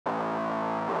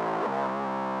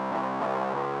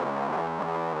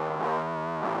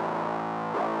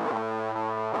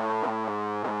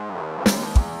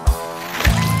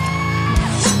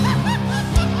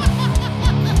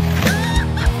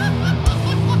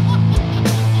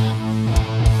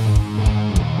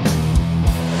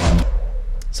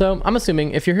So I'm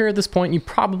assuming if you're here at this point, you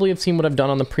probably have seen what I've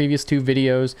done on the previous 2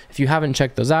 videos. If you haven't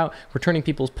checked those out, we're turning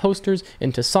people's posters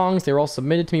into songs. They were all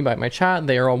submitted to me by my chat.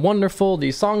 They are all wonderful.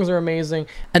 These songs are amazing.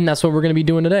 And that's what we're going to be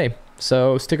doing today.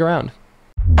 So stick around.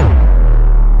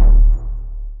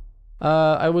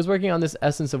 I was working on this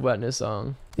Essence of Wetness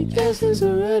song. The Essence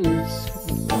of Wetness.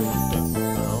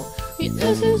 The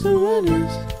Essence of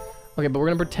Wetness. Okay, but we're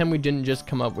going to pretend we didn't just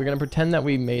come up. We're going to pretend that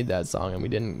we made that song and we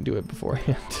didn't do it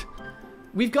beforehand.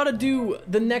 We've got to do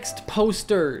the next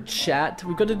poster, chat.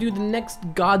 We've got to do the next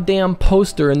goddamn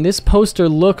poster. And this poster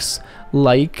looks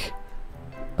like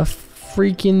a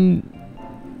freaking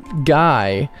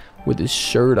guy with his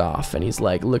shirt off. And he's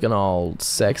like looking all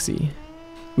sexy.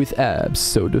 With abs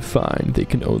so defined they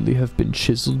can only have been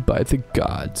chiseled by the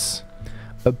gods.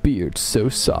 A beard so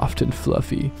soft and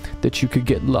fluffy that you could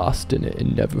get lost in it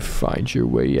and never find your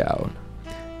way out.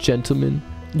 Gentlemen,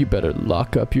 you better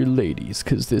lock up your ladies,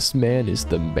 cause this man is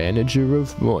the manager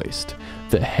of moist,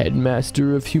 the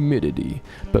headmaster of humidity,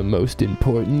 but most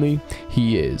importantly,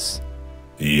 he is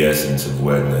the essence of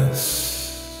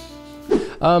wetness.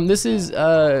 This is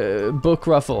Book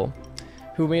Ruffle,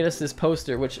 who made us this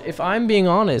poster, which, if I'm being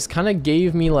honest, kind of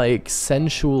gave me like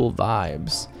sensual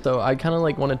vibes. So I kind of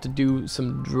like wanted to do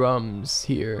some drums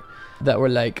here that were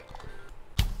like,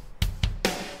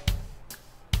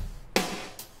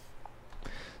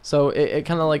 so it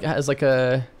kind of like has like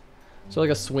a sort of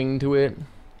like a swing to it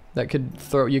that could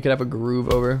you could have a groove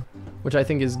over, which I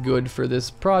think is good for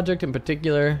this project in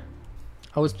particular.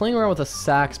 I was playing around with a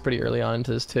sax pretty early on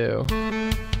into this too.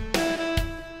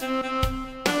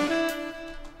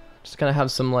 Just kind of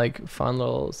have some like fun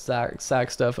little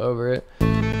sax stuff over it.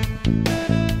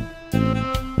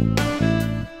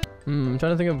 I'm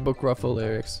trying to think of Book Ruffle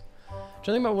lyrics. I'm trying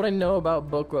to think about what I know about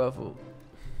Book Ruffle.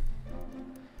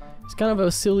 He's kind of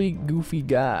a silly, goofy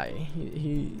guy.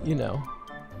 He, you know.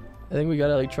 I think we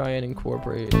gotta like try and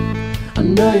incorporate. I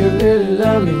know you really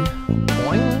love me.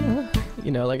 Boing.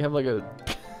 You know, like have like a.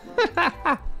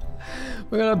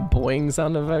 We got a boing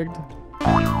sound effect.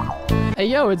 Hey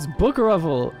yo, it's Book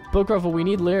Ruffle. Book Ruffle, we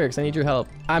need lyrics. I need your help.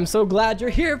 I'm so glad you're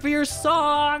here for your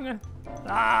song.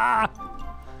 Ah.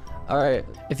 All right.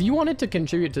 If you wanted to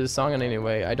contribute to the song in any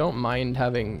way, I don't mind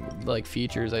having like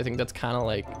features. I think that's kind of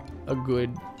like a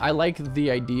good. I like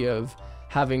the idea of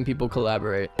having people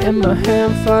collaborate. In my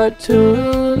hand fart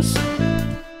tunes.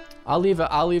 I'll leave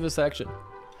a section,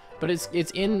 but it's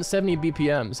in 70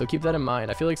 BPM, so keep that in mind.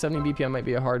 I feel like 70 BPM might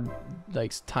be a hard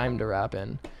like time to rap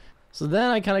in. So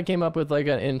then I kind of came up with like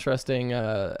an interesting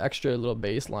extra little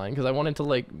bass line because I wanted to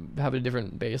like have a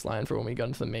different bass line for when we got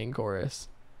into the main chorus,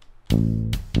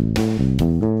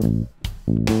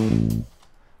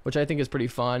 which I think is pretty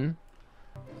fun.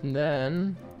 And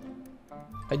then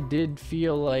I did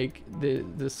feel like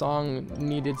the song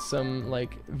needed some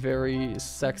like very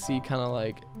sexy kind of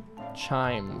like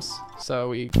chimes, so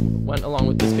we went along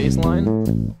with this bass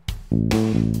line.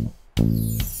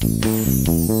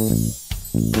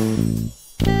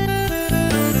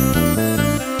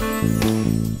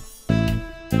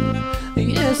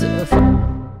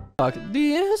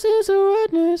 The essence of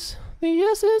wetness. The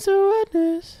essence of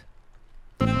wetness.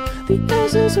 The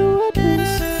essence of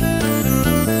wetness.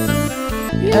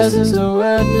 The essence of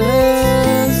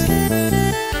wetness.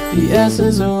 The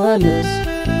essence of wetness.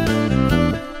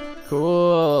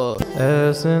 Cool.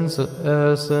 Essence of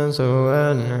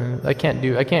wetness. I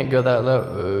can't go that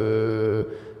low.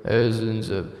 Essence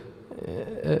of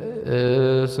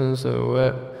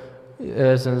wetness.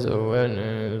 Essence of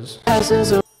wetness.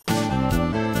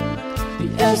 The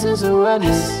essence of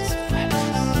wetness.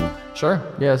 Sure.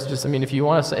 Yes. Just I mean, if you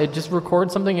want to say, just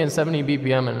record something in 70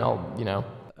 BPM, and I'll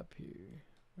up here.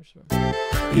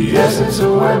 The essence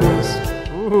of wetness.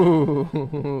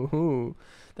 Ooh,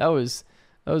 that was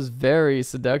very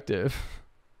seductive.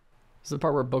 This is the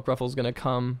part where Book Ruffle's gonna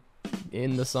come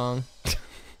in the song.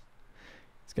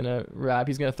 He's gonna rap.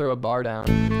 He's gonna throw a bar down.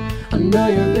 I know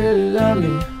you really love me.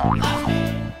 Love me.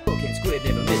 Okay, squid,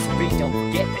 never miss a beat. Don't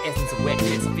forget the essence of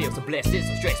wetness. I feel so blessed. It's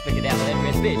so stressed. Pick it out and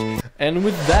rest, bitch. And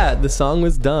with that, the song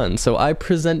was done. So I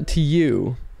present to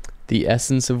you the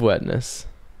essence of wetness.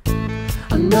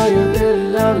 I know you really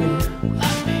love me.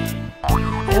 Love me.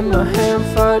 And my hand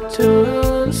fart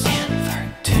tunes.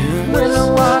 When I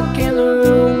walk in the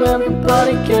room,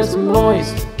 everybody gets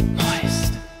moist.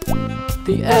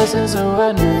 The essence of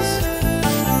wetness.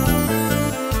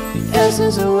 The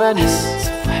essence of wetness.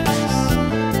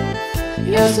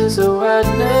 The essence of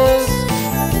wetness.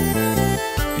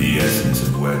 The essence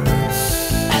of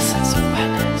wetness. Essence of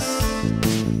wetness.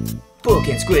 Book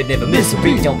and squid never miss a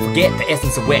beat. Don't forget the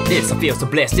essence of wetness. I feel so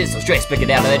blessed, it's so stressed. Pick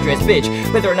it out of that dress, bitch.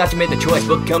 Whether or not you made the choice,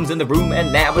 book comes in the room,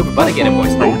 and now everybody get a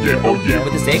voice. Oh yeah, oh yeah.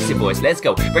 With a sexy voice, let's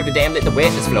go. Break the dam, let the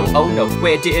wetness flow. Oh no,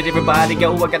 where did everybody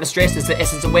go? I gotta stress this, the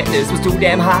essence of wetness was too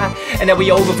damn high, and now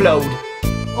we overflowed.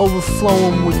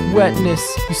 Overflowing with wetness.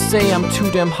 You say I'm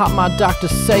too damn hot, my doctor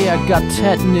say I got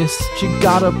tetanus. She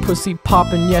got a pussy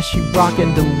poppin', yeah, she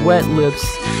rockin' them wet lips.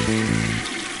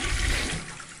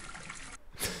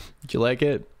 Did you like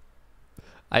it?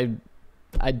 I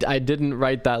didn't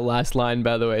write that last line,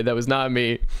 by the way. That was not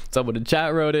me. Someone in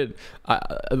chat wrote it.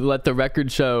 Let the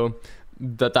record show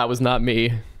that that was not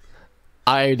me.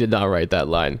 I did not write that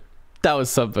line. That was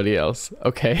somebody else,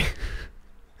 okay?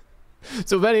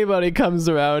 So if anybody comes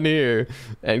around here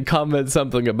and comments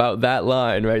something about that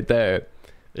line right there,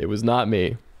 it was not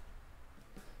me.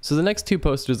 So the next two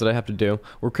posters that I have to do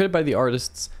were created by the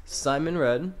artists Simon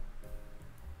Red.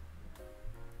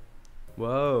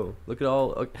 Whoa, look at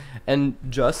all, okay. And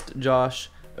Just Josh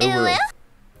Over.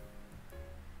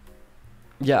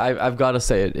 Yeah, I've got to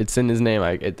say it. It's in his name.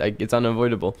 It's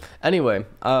unavoidable. Anyway,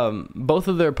 both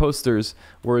of their posters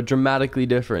were dramatically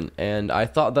different, and I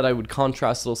thought that I would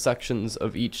contrast little sections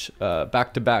of each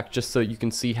back to back, just so you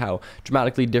can see how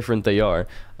dramatically different they are.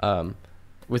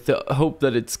 With the hope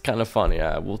that it's kind of funny.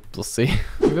 We'll see.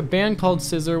 We have a band called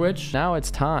Scissor Witch. Now it's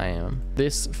time.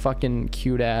 This fucking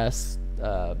cute ass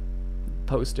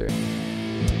poster.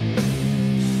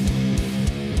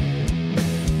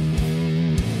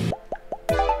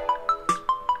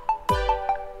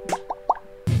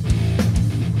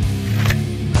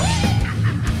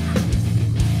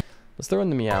 Let's throw in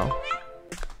the meow.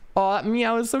 Oh, that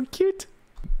meow is so cute.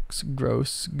 It's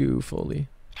gross goo fully.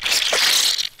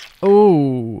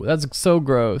 Oh, that's so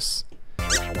gross.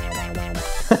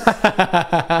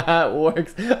 It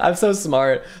works. I'm so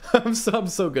smart. I'm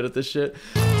so good at this shit.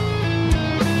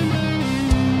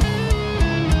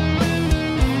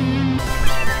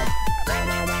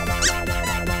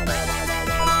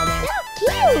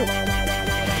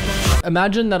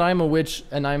 Imagine that I'm a witch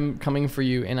and I'm coming for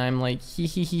you and I'm like hee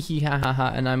hee hee hee ha ha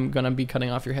ha and I'm gonna be cutting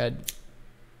off your head.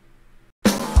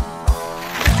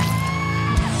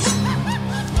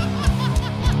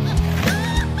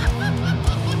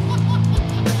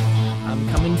 I'm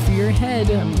coming for your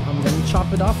head. I'm gonna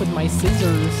chop it off with my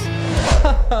scissors.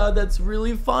 That's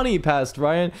really funny, Past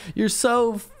Ryan. You're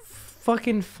so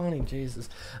fucking funny, Jesus.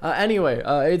 Anyway,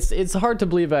 it's hard to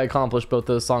believe I accomplished both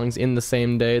those songs in the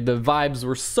same day. The vibes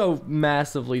were so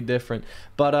massively different,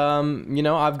 but you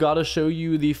know, I've got to show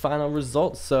you the final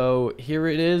result, so here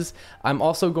it is. I'm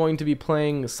also going to be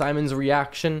playing Simon's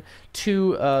reaction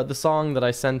to the song that I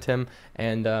sent him,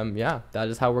 and yeah, that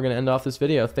is how we're gonna end off this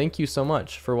video. Thank you so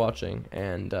much for watching,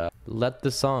 and let the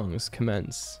songs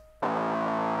commence.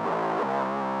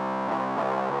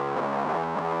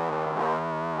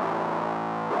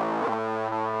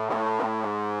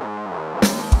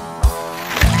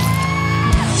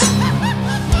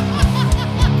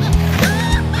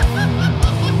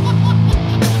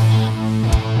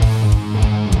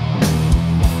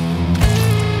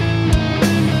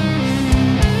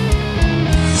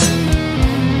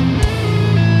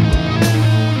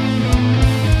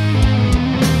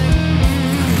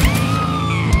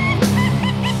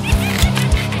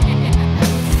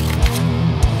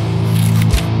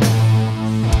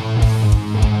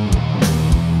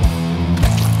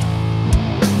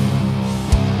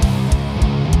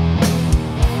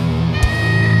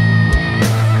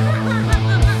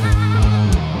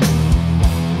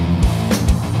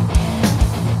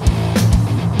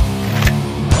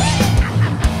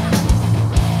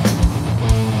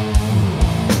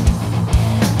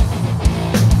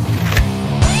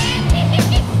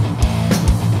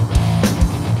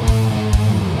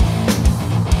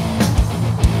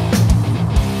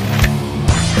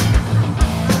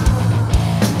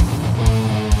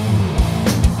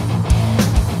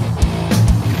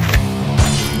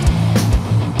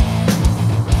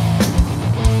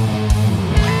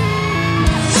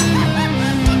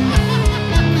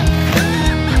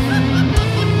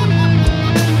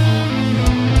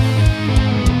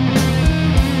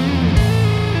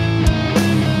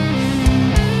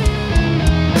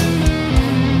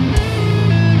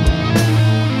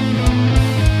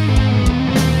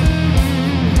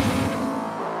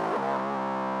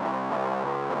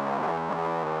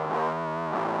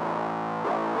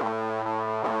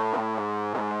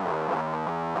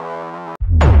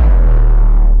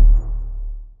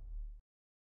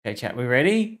 Okay, chat, we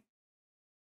ready?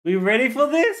 We ready for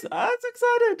this? I'm so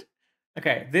excited.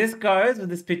 Okay, this goes with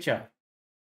this picture.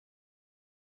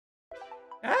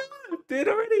 Ah, did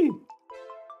already.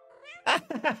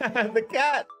 The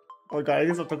cat. Oh god, I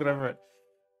guess I'm talking over it.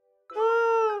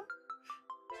 Ah.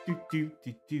 Do do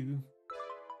do do.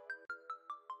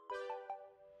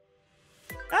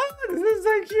 Ah, this is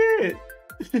so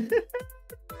cute.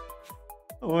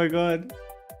 Oh my god.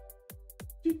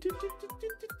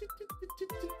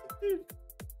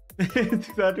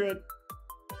 600.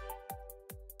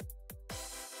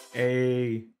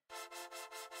 Hey.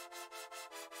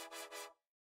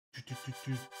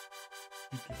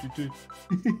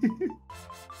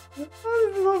 Oh,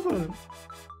 this is awesome.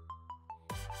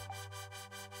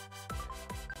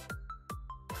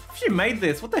 You made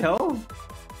this? What the hell?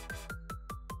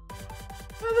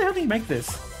 How the hell did you make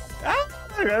this? Ah,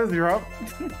 that was your up.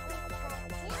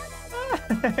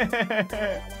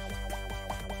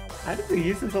 I did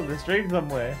use this on the stream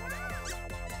somewhere.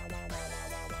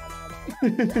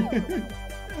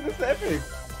 That's epic.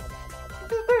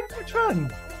 Which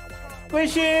one?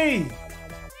 Squishy!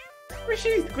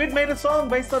 Squishy! Squid made a song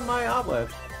based on my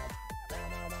artwork.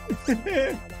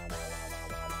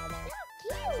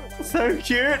 So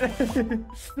cute!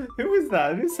 Who was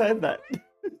that? Who said that?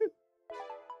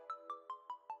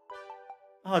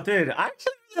 Oh, dude, I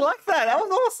actually really like that. That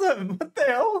was awesome. What the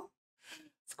hell?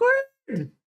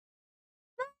 Squid!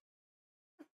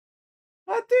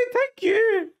 Oh, dude, thank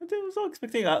you. I was not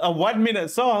expecting a 1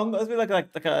 minute song. That was like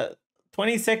a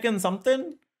 20-second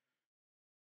something.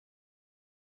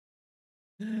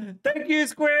 Thank you,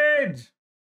 Squid.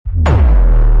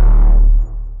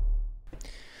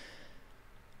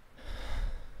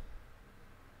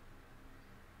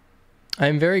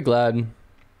 I'm very glad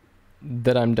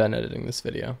that I'm done editing this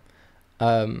video.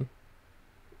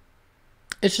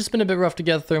 It's just been a bit rough to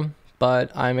get through,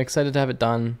 but I'm excited to have it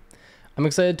done. I'm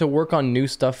excited to work on new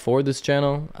stuff for this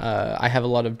channel. I have a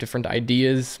lot of different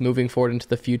ideas moving forward into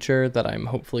the future that I'm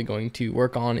hopefully going to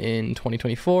work on in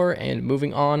 2024 and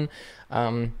moving on.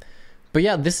 But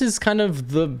yeah, this is kind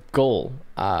of the goal.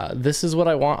 This is what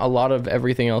I want a lot of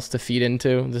everything else to feed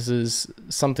into. This is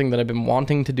something that I've been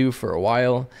wanting to do for a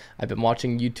while. I've been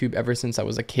watching YouTube ever since I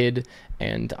was a kid,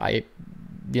 and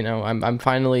I'm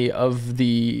finally of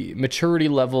the maturity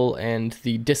level and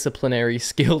the disciplinary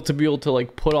skill to be able to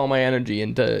like put all my energy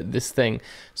into this thing.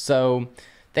 So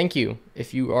thank you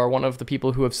if you are one of the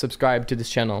people who have subscribed to this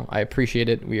channel. I appreciate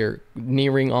it. We are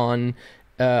nearing on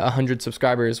 100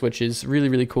 subscribers, which is really,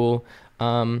 really cool.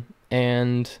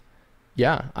 And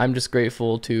yeah, I'm just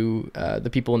grateful to the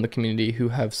people in the community who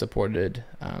have supported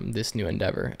this new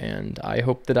endeavor, and I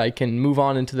hope that I can move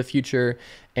on into the future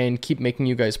and keep making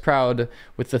you guys proud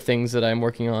with the things that I'm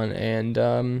working on.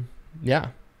 And yeah,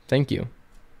 thank you.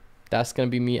 That's gonna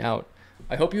be me out.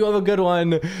 I hope you have a good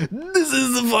one. This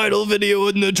is the final video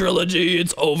in the trilogy.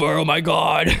 It's over. Oh my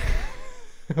god.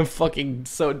 I'm fucking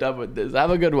so done with this. Have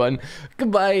a good one.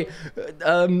 Goodbye.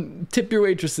 Tip your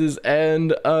waitresses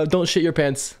and don't shit your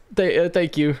pants.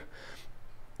 Thank you.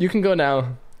 You can go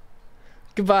now.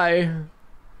 Goodbye.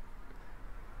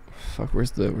 Fuck,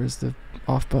 where's the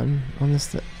off button on this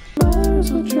thing? I'm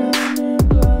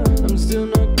still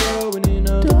not going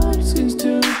enough.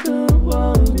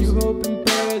 You hope and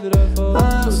pray that I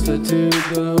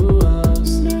fall.